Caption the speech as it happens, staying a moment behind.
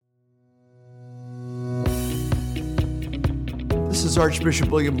This is Archbishop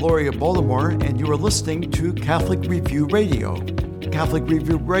William Laurie of Baltimore, and you are listening to Catholic Review Radio. Catholic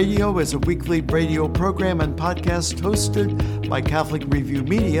Review Radio is a weekly radio program and podcast hosted by Catholic Review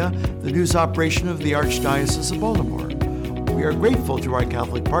Media, the news operation of the Archdiocese of Baltimore. We are grateful to our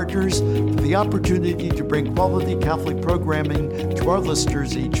Catholic partners for the opportunity to bring quality Catholic programming to our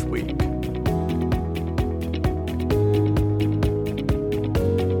listeners each week.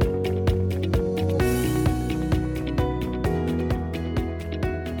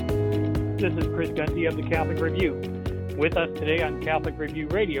 This is Chris Gunty of the Catholic Review. With us today on Catholic Review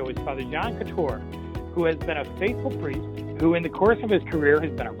Radio is Father John Catoir, who has been a faithful priest who in the course of his career has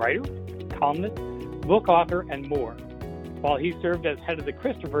been a writer, columnist, book author, and more. While he served as head of the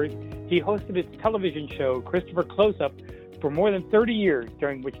Christophers, he hosted its television show, Christopher Close-Up, for more than 30 years,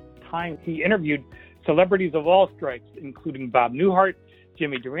 during which time he interviewed celebrities of all stripes, including Bob Newhart,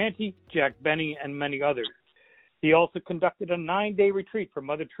 Jimmy Durante, Jack Benny, and many others. He also conducted a 9-day retreat for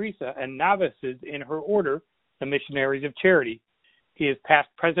Mother Teresa and novices in her order, the Missionaries of Charity. He is past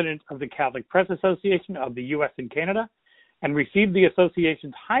president of the Catholic Press Association of the U.S. and Canada and received the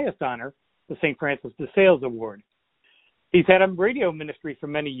association's highest honor, the St. Francis de Sales Award. He's had a radio ministry for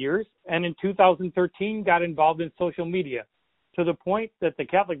many years and in 2013 got involved in social media to the point that the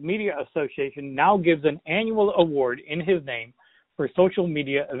Catholic Media Association now gives an annual award in his name for social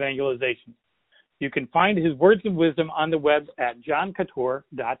media evangelization. You can find his words of wisdom on the web at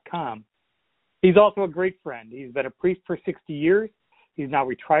johncatoir.com. He's also a great friend. He's been a priest for 60 years. He's now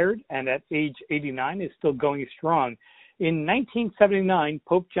retired and at age 89 is still going strong. In 1979,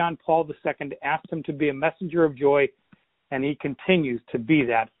 Pope John Paul II asked him to be a messenger of joy, and he continues to be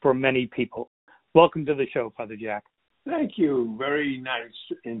that for many people. Welcome to the show, Father Jack. Thank you. Very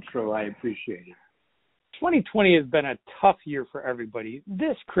nice intro. I appreciate it. 2020 has been a tough year for everybody.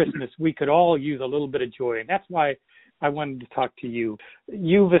 This Christmas, we could all use a little bit of joy, and that's why I wanted to talk to you.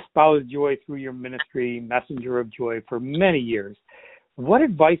 You've espoused joy through your ministry, Messenger of Joy, for many years. What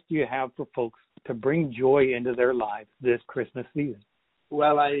advice do you have for folks to bring joy into their lives this Christmas season?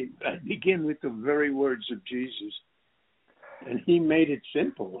 Well, I begin with the very words of Jesus, and he made it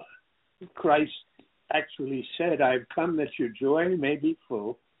simple. Christ actually said, I've come that your joy may be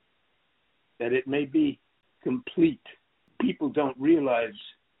full, that it may be complete. People don't realize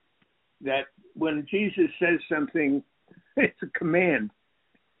that when Jesus says something, it's a command.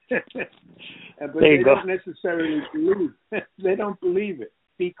 But they don't necessarily believe. They don't believe it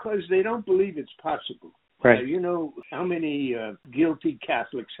because they don't believe it's possible. Right. You know, how many guilty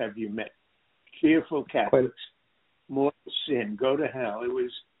Catholics have you met? Fearful Catholics. More sin, go to hell. It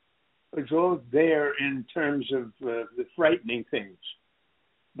was all there in terms of the frightening things.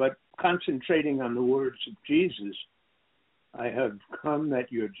 But concentrating on the words of Jesus, I have come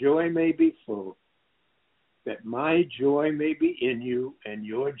that your joy may be full, that my joy may be in you, and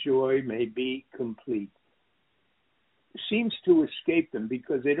your joy may be complete. It seems to escape them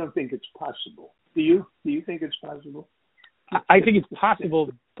because they don't think it's possible. Do you? Do you think it's possible? I think it's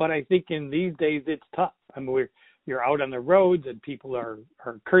possible, but I think in these days it's tough. I mean, you're out on the roads and people are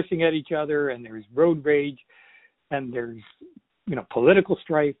cursing at each other, and there's road rage, and there's political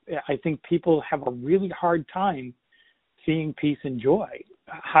strife. I think people have a really hard time seeing peace and joy.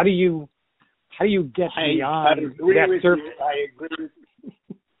 How do you get beyond that surface? I agree with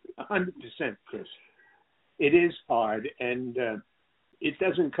you 100%, Chris. It is hard, and it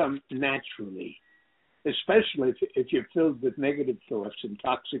doesn't come naturally, especially if you're filled with negative thoughts and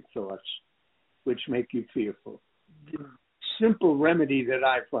toxic thoughts, which make you fearful. The simple remedy that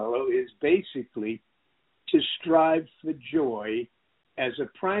I follow is basically to strive for joy as a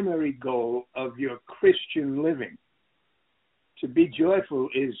primary goal of your Christian living. To be joyful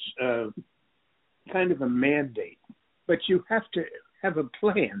is kind of a mandate, but you have to have a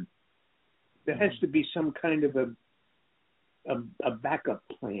plan. There has to be some kind of a backup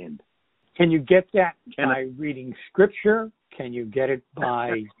plan. Can you get that by reading scripture? Can you get it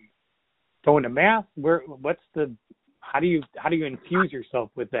by going to mass? How do you infuse yourself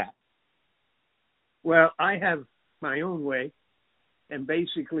with that? Well, I have my own way, and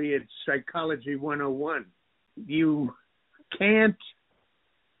basically it's Psychology 101. You can't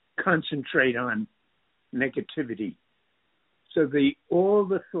concentrate on negativity. So all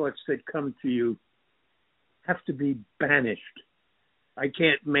the thoughts that come to you have to be banished. I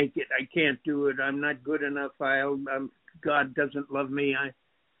can't make it. I can't do it. I'm not good enough. God doesn't love me.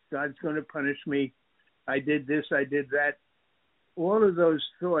 God's going to punish me. I did this. I did that. All of those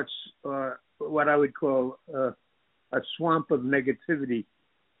thoughts are what I would call a swamp of negativity.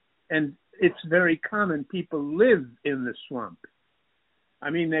 And it's very common. People live in the swamp.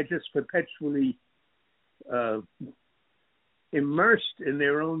 I mean, they're just perpetually immersed in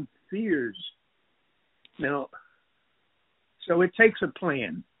their own fears. Now, so it takes a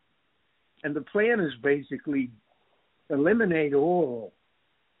plan. And the plan is basically eliminate all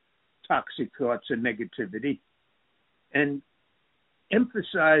toxic thoughts and negativity and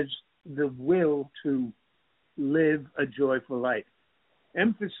emphasize the will to live a joyful life.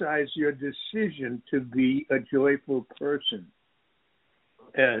 Emphasize your decision to be a joyful person.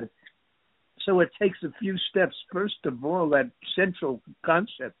 So it takes a few steps. First of all, that central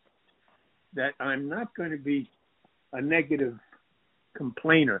concept that I'm not going to be a negative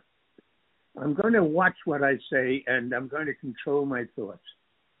complainer. I'm going to watch what I say, and I'm going to control my thoughts.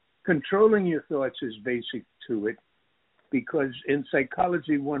 Controlling your thoughts is basic to it, because in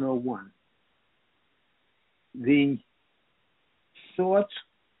Psychology 101, the thoughts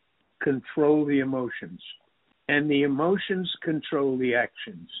control the emotions, and the emotions control the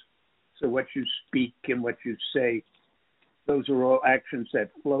actions. So what you speak and what you say, those are all actions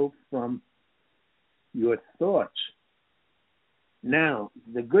that flow from your thoughts. Now,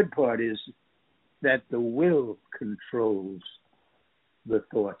 the good part is that the will controls the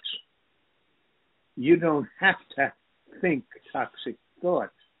thoughts. You don't have to think toxic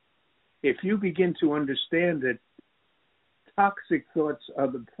thoughts. If you begin to understand that toxic thoughts are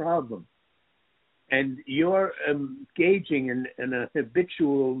the problem, and you're engaging in a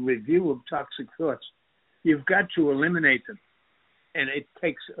habitual review of toxic thoughts, you've got to eliminate them. And it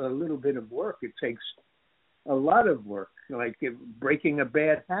takes a little bit of work. It takes a lot of work, like breaking a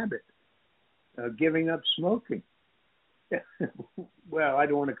bad habit, giving up smoking. Well, I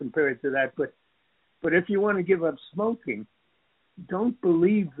don't want to compare it to that, but if you want to give up smoking, don't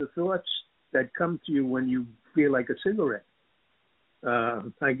believe the thoughts that come to you when you feel like a cigarette.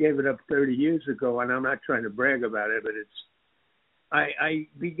 I gave it up 30 years ago, and I'm not trying to brag about it, but I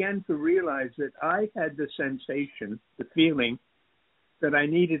began to realize that I had the sensation, the feeling that I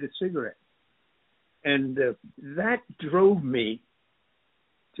needed a cigarette. And that drove me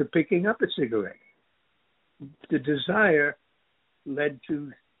to picking up a cigarette. The desire led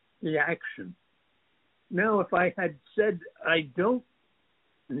to the action. Now, if I had said I don't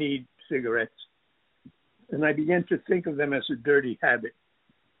need cigarettes, and I began to think of them as a dirty habit,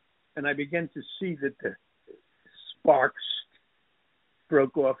 and I began to see that the sparks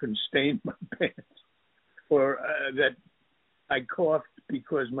broke off and stained my pants, or that I coughed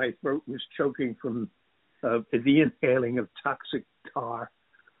because my throat was choking from the inhaling of toxic tar.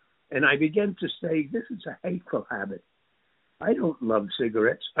 And I began to say, this is a hateful habit. I don't love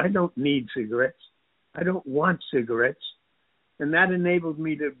cigarettes. I don't need cigarettes. I don't want cigarettes. And that enabled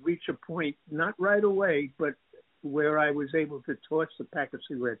me to reach a point, not right away, but where I was able to toss the pack of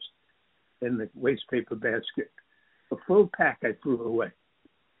cigarettes in the waste paper basket. A full pack I threw away.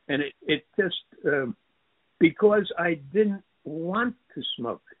 And it just, because I didn't want to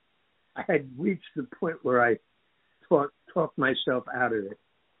smoke, I had reached the point where I talked myself out of it.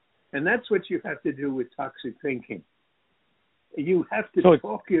 And that's what you have to do with toxic thinking. You have to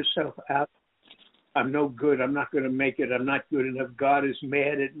talk yourself out. I'm no good. I'm not going to make it. I'm not good enough. God is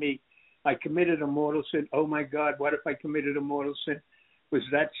mad at me. I committed a mortal sin. Oh my God! What if I committed a mortal sin? Was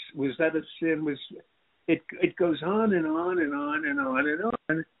that a sin? It goes on and on and on and on and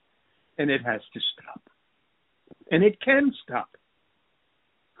on, and it has to stop. And it can stop,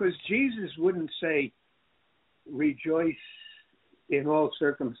 because Jesus wouldn't say, "Rejoice in all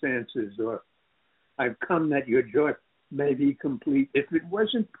circumstances," or "I've come that your joy may be complete," if it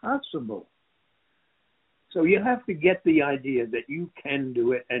wasn't possible. So you have to get the idea that you can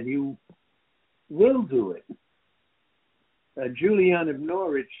do it and you will do it. Julian of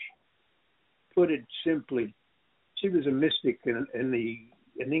Norwich put it simply. She was a mystic, an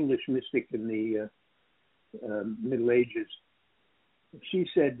English mystic in the Middle Ages. She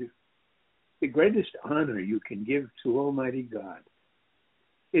said, the greatest honor you can give to Almighty God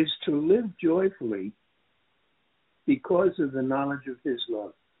is to live joyfully because of the knowledge of His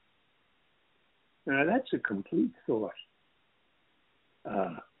love. Now, that's a complete thought.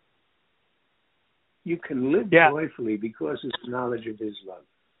 You can live joyfully because of the knowledge of His love.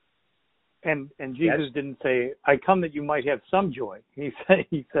 And Jesus didn't say, "I come that you might have some joy." He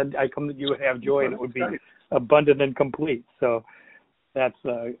said, "I come that you would have joy and it would be abundant and complete." So that's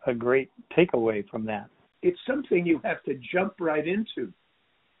a great takeaway from that. It's something you have to jump right into,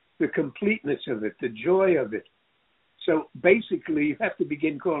 the completeness of it, the joy of it. So basically, you have to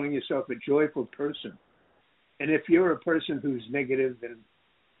begin calling yourself a joyful person. And if you're a person who's negative and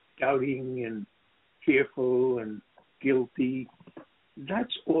doubting and fearful and guilty,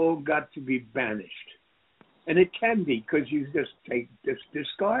 that's all got to be banished. And it can be, because you just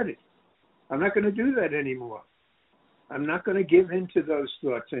discard it. I'm not going to do that anymore. I'm not going to give in to those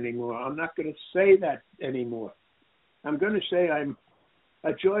thoughts anymore. I'm not going to say that anymore. I'm going to say I'm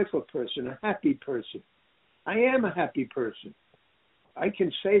a joyful person, a happy person. I am a happy person. I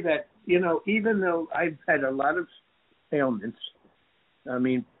can say that, even though I've had a lot of ailments,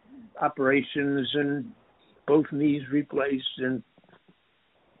 operations and both knees replaced and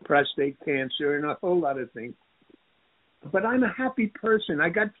prostate cancer and a whole lot of things. But I'm a happy person. I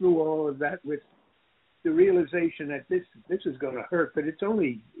got through all of that with the realization that this is going to hurt, but it's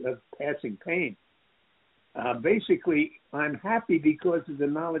only a passing pain. Basically, I'm happy because of the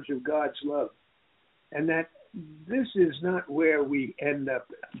knowledge of God's love, and that this is not where we end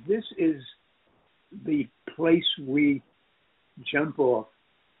up. This is the place we jump off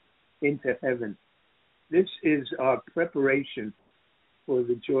into heaven. This is our preparation for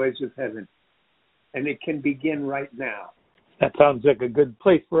the joys of heaven, and it can begin right now. That sounds like a good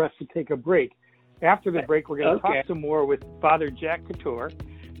place for us to take a break. After the break, we're going to talk some more with Father John Catoir.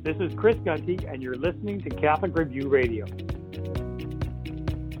 This is Chris Gunty, and you're listening to Catholic Review Radio.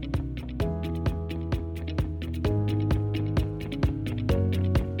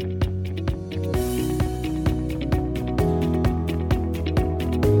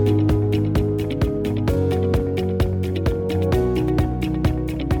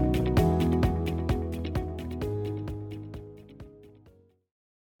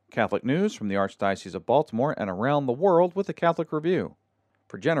 Catholic news from the Archdiocese of Baltimore and around the world with the Catholic Review.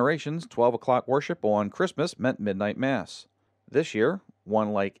 For generations, 12 o'clock worship on Christmas meant midnight Mass. This year,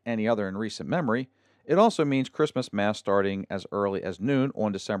 one like any other in recent memory, it also means Christmas Mass starting as early as noon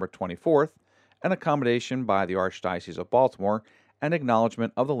on December 24th, an accommodation by the Archdiocese of Baltimore and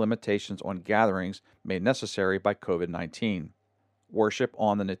acknowledgement of the limitations on gatherings made necessary by COVID-19. Worship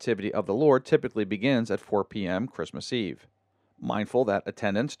on the Nativity of the Lord typically begins at 4 p.m. Christmas Eve. Mindful that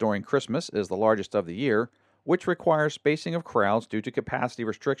attendance during Christmas is the largest of the year, which requires spacing of crowds due to capacity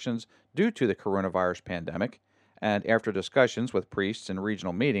restrictions due to the coronavirus pandemic, and after discussions with priests in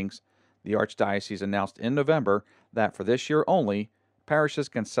regional meetings, the Archdiocese announced in November that for this year only, parishes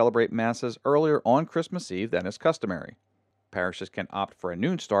can celebrate Masses earlier on Christmas Eve than is customary. Parishes can opt for a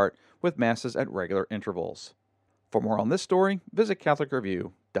noon start with Masses at regular intervals. For more on this story, visit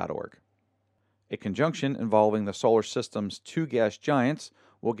CatholicReview.org. A conjunction involving the solar system's two gas giants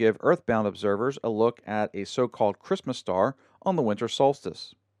will give Earthbound observers a look at a so-called Christmas star on the winter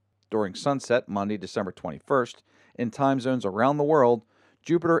solstice. During sunset, Monday, December 21st, in time zones around the world,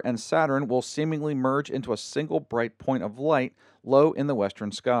 Jupiter and Saturn will seemingly merge into a single bright point of light low in the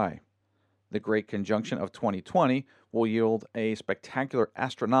western sky. The Great Conjunction of 2020 will yield a spectacular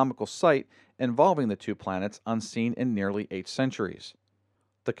astronomical sight involving the two planets unseen in nearly 8 centuries.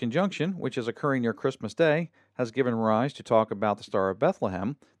 The conjunction, which is occurring near Christmas Day, has given rise to talk about the Star of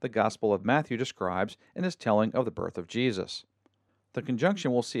Bethlehem the Gospel of Matthew describes in his telling of the birth of Jesus. The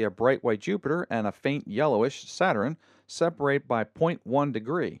conjunction will see a bright white Jupiter and a faint yellowish Saturn separate by 0.1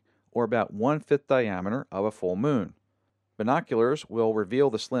 degree, or about 1/5 diameter of a full moon. Binoculars will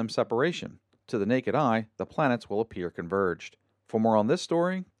reveal the slim separation. To the naked eye, the planets will appear converged. For more on this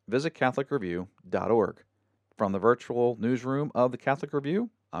story, visit CatholicReview.org. From the virtual newsroom of the Catholic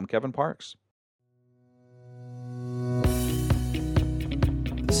Review, I'm Kevin Parks.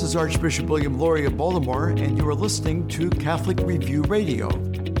 This is Archbishop William Lori of Baltimore, and you are listening to Catholic Review Radio.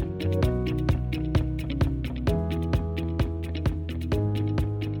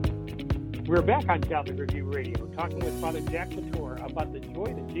 We're back on Catholic Review Radio, talking with Father John Catoir about the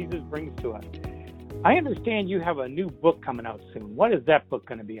joy that Jesus brings to us. I understand you have a new book coming out soon. What is that book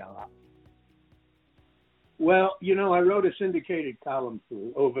going to be about? Well, I wrote a syndicated column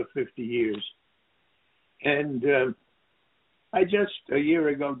for over 50 years. And I just a year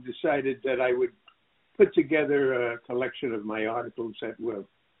ago decided that I would put together a collection of my articles that were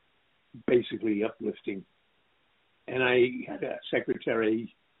basically uplifting. And I had a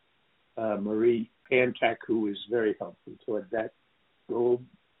secretary, Marie Antak, who was very helpful toward that goal.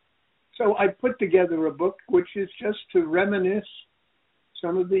 So I put together a book which is just to reminisce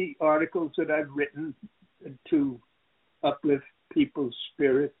some of the articles that I've written to uplift people's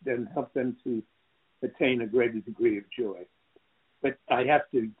spirit and help them to attain a greater degree of joy. But I have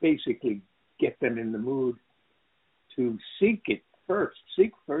to basically get them in the mood to seek it first.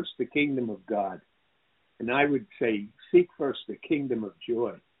 Seek first the kingdom of God. And I would say seek first the kingdom of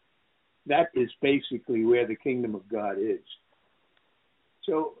joy. That is basically where the kingdom of God is.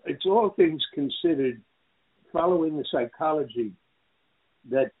 So it's all things considered, following the psychology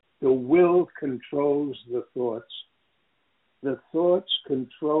that the will controls the thoughts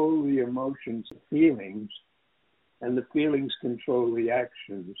control the emotions, the feelings, and the feelings control the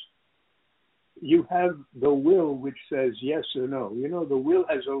actions. you have the will which says yes or no. You know, the will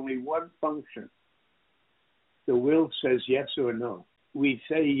has only one function. The will says yes or no. We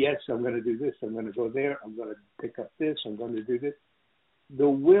say, yes, I'm going to do this, I'm going to go there, I'm going to pick up this, I'm going to do this. The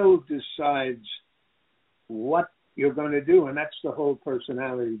will decides what you're going to do, and that's the whole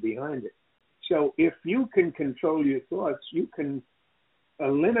personality behind it. So if you can control your thoughts, you can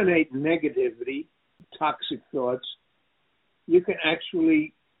eliminate negativity, toxic thoughts. You can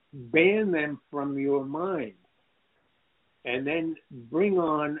actually ban them from your mind and then bring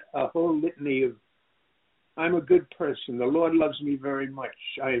on a whole litany of, I'm a good person. The Lord loves me very much.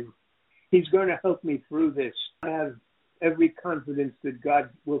 He's going to help me through this. I have every confidence that God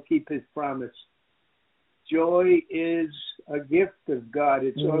will keep his promise. Joy is a gift of God.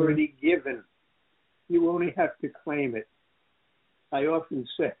 It's already given. You only have to claim it. I often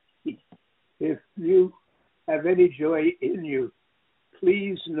say, if you have any joy in you,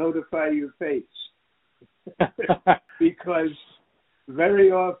 please notify your face. Because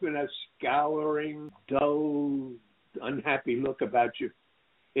very often a scouring, dull, unhappy look about you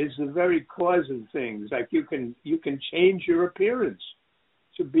is the very cause of things. Like you can change your appearance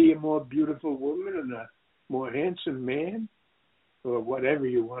to be a more beautiful woman and a more handsome man, or whatever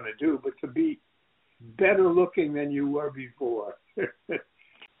you want to do, but to be better looking than you were before.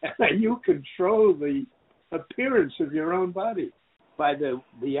 And you control the appearance of your own body by the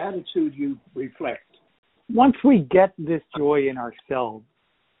attitude you reflect. Once we get this joy in ourselves,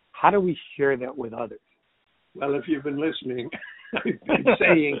 how do we share that with others? Well, if you've been listening, I've been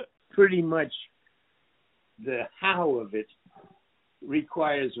saying pretty much the how of it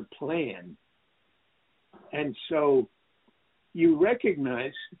requires a plan. And so you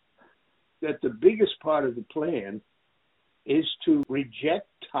recognize that the biggest part of the plan is to reject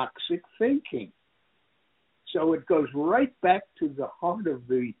toxic thinking. So it goes right back to the heart of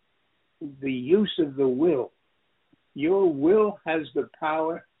the use of the will. Your will has the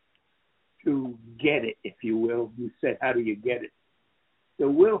power to get it, if you will. You said, how do you get it? The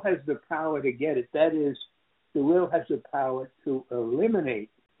will has the power to get it. That is, the will has the power to eliminate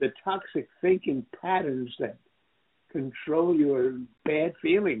the toxic thinking patterns that control your bad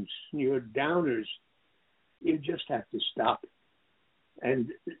feelings, your downers. You just have to stop.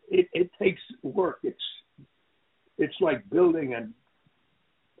 And it takes work. It's like building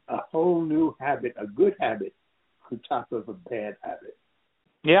a whole new habit, a good habit, on top of a bad habit.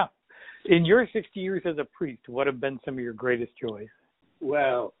 Yeah. In your 60 years as a priest, what have been some of your greatest joys?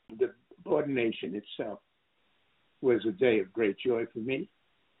 Well, the ordination itself was a day of great joy for me,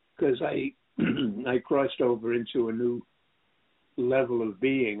 because I crossed over into a new level of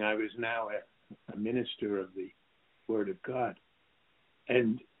being. I was now a minister of the Word of God.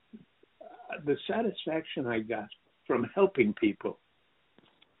 And the satisfaction I got from helping people,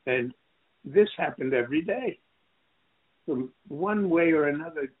 and this happened every day, from one way or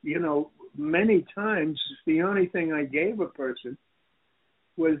another. You know, many times the only thing I gave a person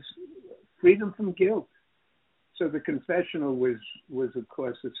was freedom from guilt. So the confessional was of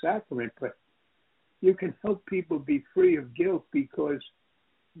course a sacrament, but you can help people be free of guilt because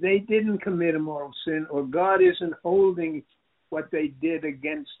they didn't commit a moral sin, or God isn't holding what they did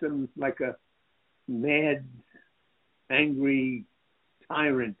against them like a mad, angry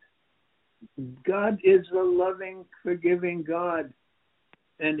tyrant. God is a loving, forgiving God,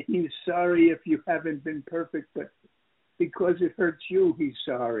 and he's sorry if you haven't been perfect, but because it hurts you, he's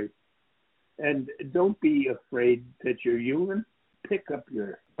sorry. And don't be afraid that you're human. Pick up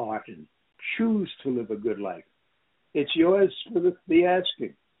your heart and choose to live a good life. It's yours for the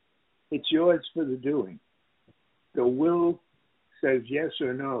asking. It's yours for the doing. The will says yes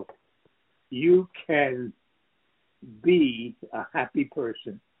or no. You can be a happy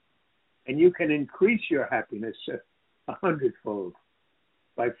person, and you can increase your happiness 100-fold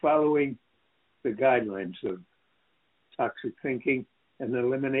by following the guidelines of toxic thinking and the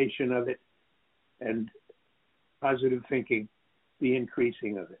elimination of it, and positive thinking, the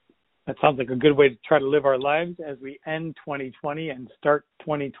increasing of it. That sounds like a good way to try to live our lives as we end 2020 and start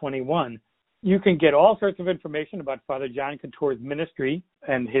 2021. You can get all sorts of information about Father John Catoir's ministry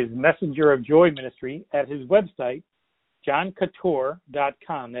and his Messenger of Joy ministry at his website,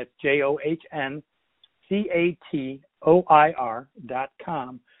 johncatoir.com. That's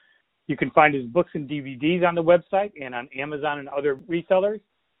JOHNCATOIR.com. You can find his books and DVDs on the website and on Amazon and other resellers.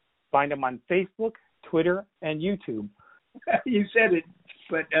 Find him on Facebook, Twitter, and YouTube. You said it,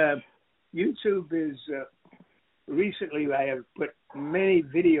 but YouTube is, recently I have put many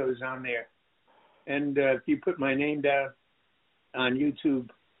videos on there. And if you put my name down on YouTube,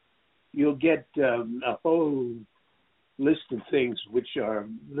 you'll get a whole list of things which are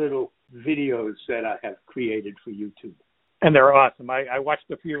little videos that I have created for YouTube. And they're awesome. I watched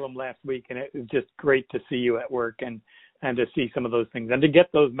a few of them last week, and it was just great to see you at work and to see some of those things and to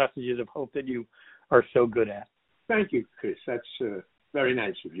get those messages of hope that you are so good at. Thank you, Chris. That's very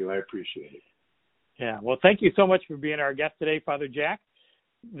nice of you. I appreciate it. Yeah, well, thank you so much for being our guest today, Father Jack.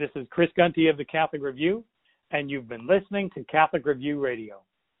 This is Chris Gunty of the Catholic Review, and you've been listening to Catholic Review Radio.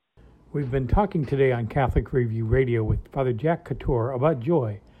 We've been talking today on Catholic Review Radio with Father Jack Catoir about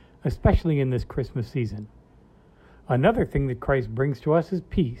joy, especially in this Christmas season. Another thing that Christ brings to us is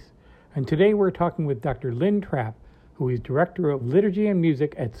peace, and today we're talking with Dr. Lynn Trapp, who is Director of Liturgy and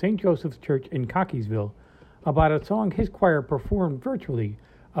Music at St. Joseph's Church in Cockeysville, about a song his choir performed virtually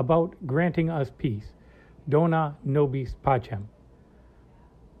about granting us peace, Dona Nobis Pacem.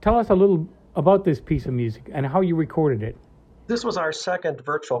 Tell us a little about this piece of music and how you recorded it. This was our second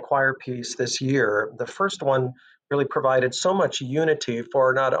virtual choir piece this year. The first one really provided so much unity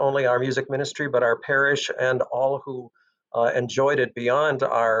for not only our music ministry, but our parish and all who enjoyed it beyond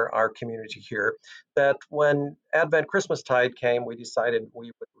our community here, that when Advent Christmastide came, we decided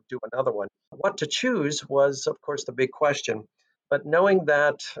we would do another one. What to choose was, of course, the big question. But knowing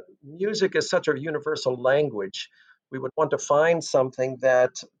that music is such a universal language, we would want to find something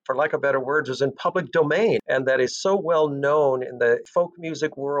that, for lack of better words, is in public domain and that is so well known in the folk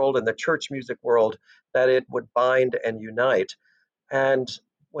music world and the church music world that it would bind and unite. And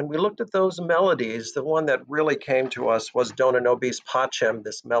when we looked at those melodies, the one that really came to us was Dona Nobis Pacem,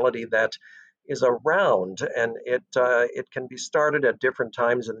 this melody that is a round, and it can be started at different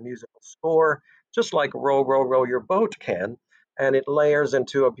times in the musical score, just like Row, Row, Row Your Boat can, and it layers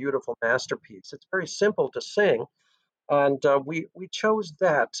into a beautiful masterpiece. It's very simple to sing, and we chose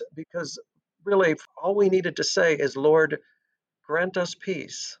that because really all we needed to say is, Lord, grant us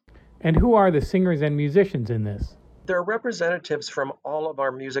peace. And who are the singers and musicians in this? There are representatives from all of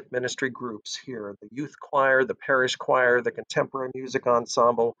our music ministry groups here, the youth choir, the parish choir, the contemporary music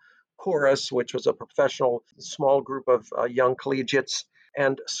ensemble, chorus, which was a professional small group of young collegiates,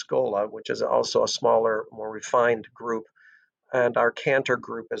 and Scola, which is also a smaller, more refined group, and our cantor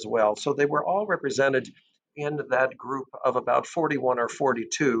group as well. So they were all represented in that group of about 41 or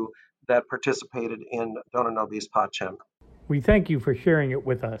 42 that participated in Dona Nobis Pacem. We thank you for sharing it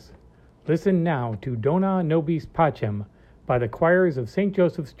with us. Listen now to Dona Nobis Pacem by the choirs of St.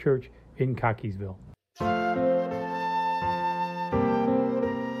 Joseph's Church in Cockeysville. Peace.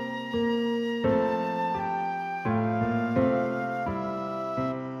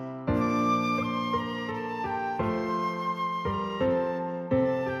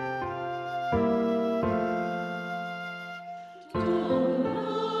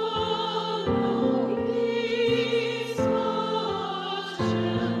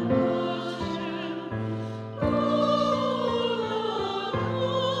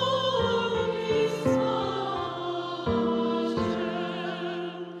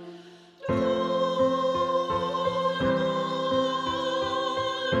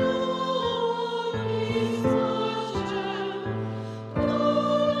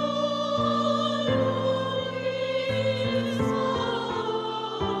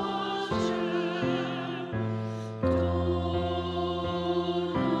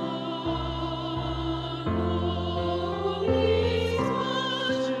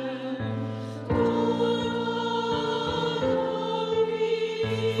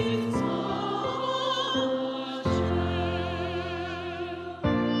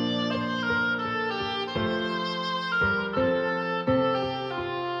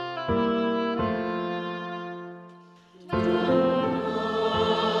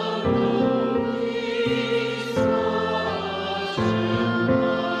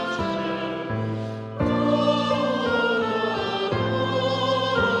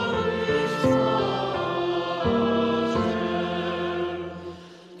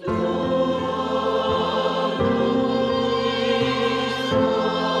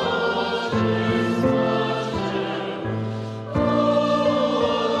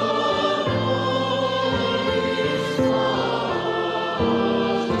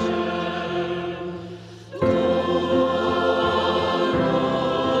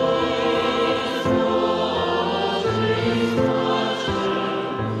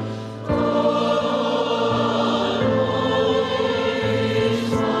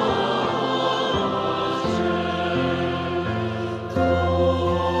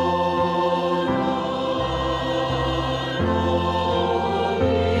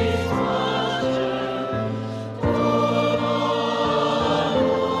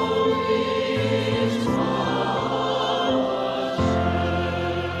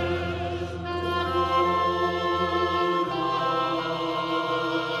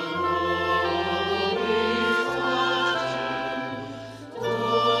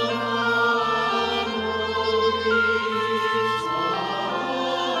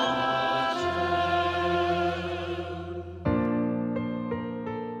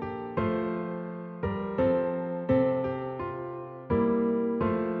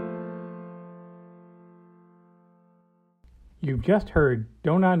 You've just heard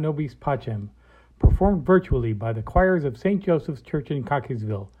Dona Nobis Pacem, performed virtually by the choirs of St. Joseph's Church in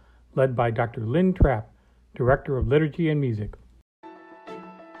Cockeysville, led by Dr. Lynn Trapp, Director of Liturgy and Music.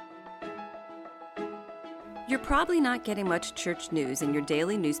 You're probably not getting much church news in your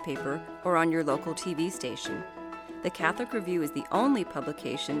daily newspaper or on your local TV station. The Catholic Review is the only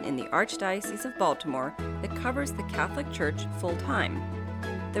publication in the Archdiocese of Baltimore that covers the Catholic Church full-time.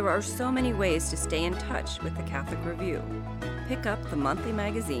 There are so many ways to stay in touch with the Catholic Review. Pick up the monthly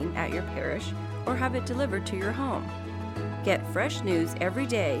magazine at your parish or have it delivered to your home. Get fresh news every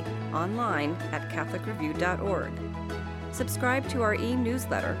day online at catholicreview.org. Subscribe to our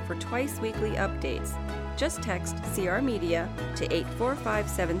e-newsletter for twice-weekly updates. Just text CR Media to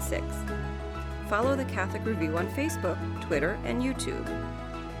 84576. Follow the Catholic Review on Facebook, Twitter, and YouTube.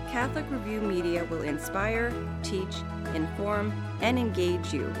 Catholic Review Media will inspire, teach, inform, and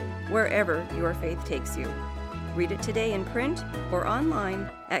engage you wherever your faith takes you. Read it today in print or online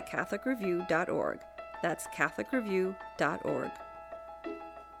at catholicreview.org. That's catholicreview.org.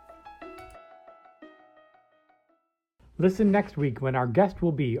 Listen next week when our guest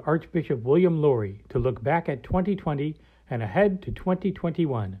will be Archbishop William Lori to look back at 2020 and ahead to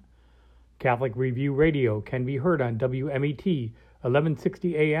 2021. Catholic Review Radio can be heard on WMET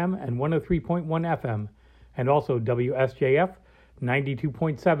 1160 AM and 103.1 FM, and also WSJF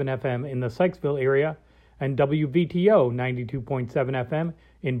 92.7 FM in the Sykesville area and WVTO 92.7 FM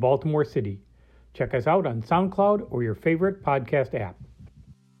in Baltimore City. Check us out on SoundCloud or your favorite podcast app.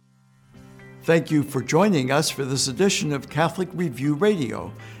 Thank you for joining us for this edition of Catholic Review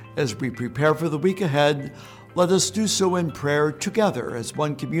Radio. As we prepare for the week ahead, let us do so in prayer together as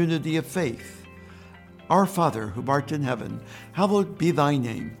one community of faith. Our Father, who art in heaven, hallowed be thy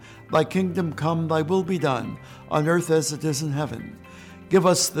name. Thy kingdom come, thy will be done, on earth as it is in heaven. Give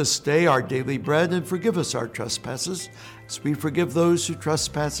us this day our daily bread, and forgive us our trespasses, as we forgive those who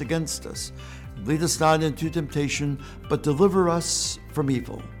trespass against us. Lead us not into temptation, but deliver us from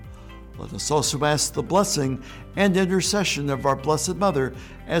evil. Let us also ask the blessing and intercession of our Blessed Mother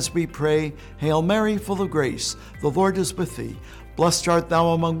as we pray, Hail Mary, full of grace, the Lord is with thee. Blessed art thou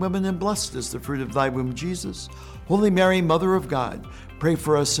among women, and blessed is the fruit of thy womb, Jesus. Holy Mary, Mother of God, pray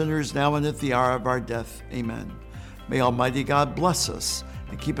for us sinners now and at the hour of our death. Amen. May Almighty God bless us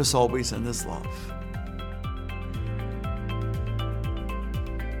and keep us always in his love.